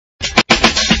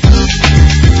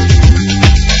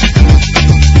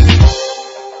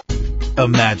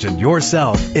Imagine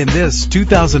yourself in this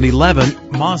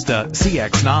 2011 Mazda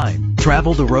CX-9.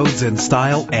 Travel the roads in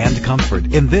style and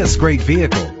comfort in this great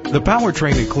vehicle. The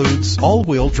powertrain includes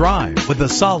all-wheel drive with a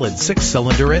solid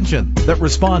 6-cylinder engine that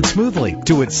responds smoothly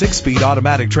to its 6-speed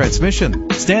automatic transmission.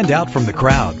 Stand out from the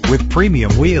crowd with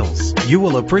premium wheels. You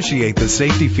will appreciate the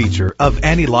safety feature of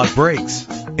anti-lock brakes.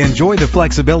 Enjoy the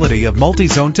flexibility of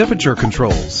multi-zone temperature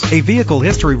controls. A vehicle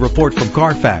history report from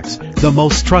Carfax, the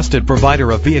most trusted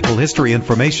provider of vehicle history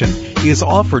information, is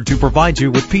offered to provide you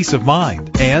with peace of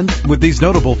mind. And with these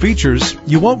notable features,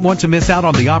 you won't want to miss out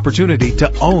on the opportunity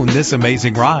to own this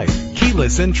amazing ride.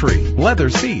 Keyless entry, leather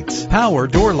seats, power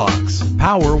door locks,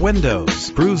 power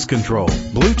windows, cruise control,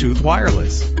 Bluetooth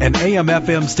wireless, and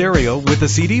AM/FM stereo with a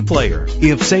CD player.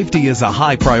 If safety is a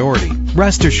high priority,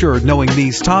 rest assured knowing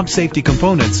these top safety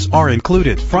components are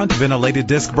included: front ventilated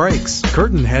disc brakes,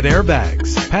 curtain head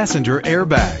airbags, passenger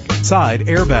airbag, side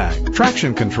airbag,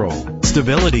 traction control,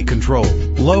 stability control,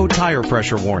 low tire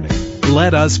pressure warning.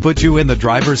 Let us put you in the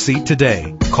driver's seat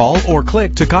today. Call or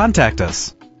click to contact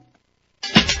us.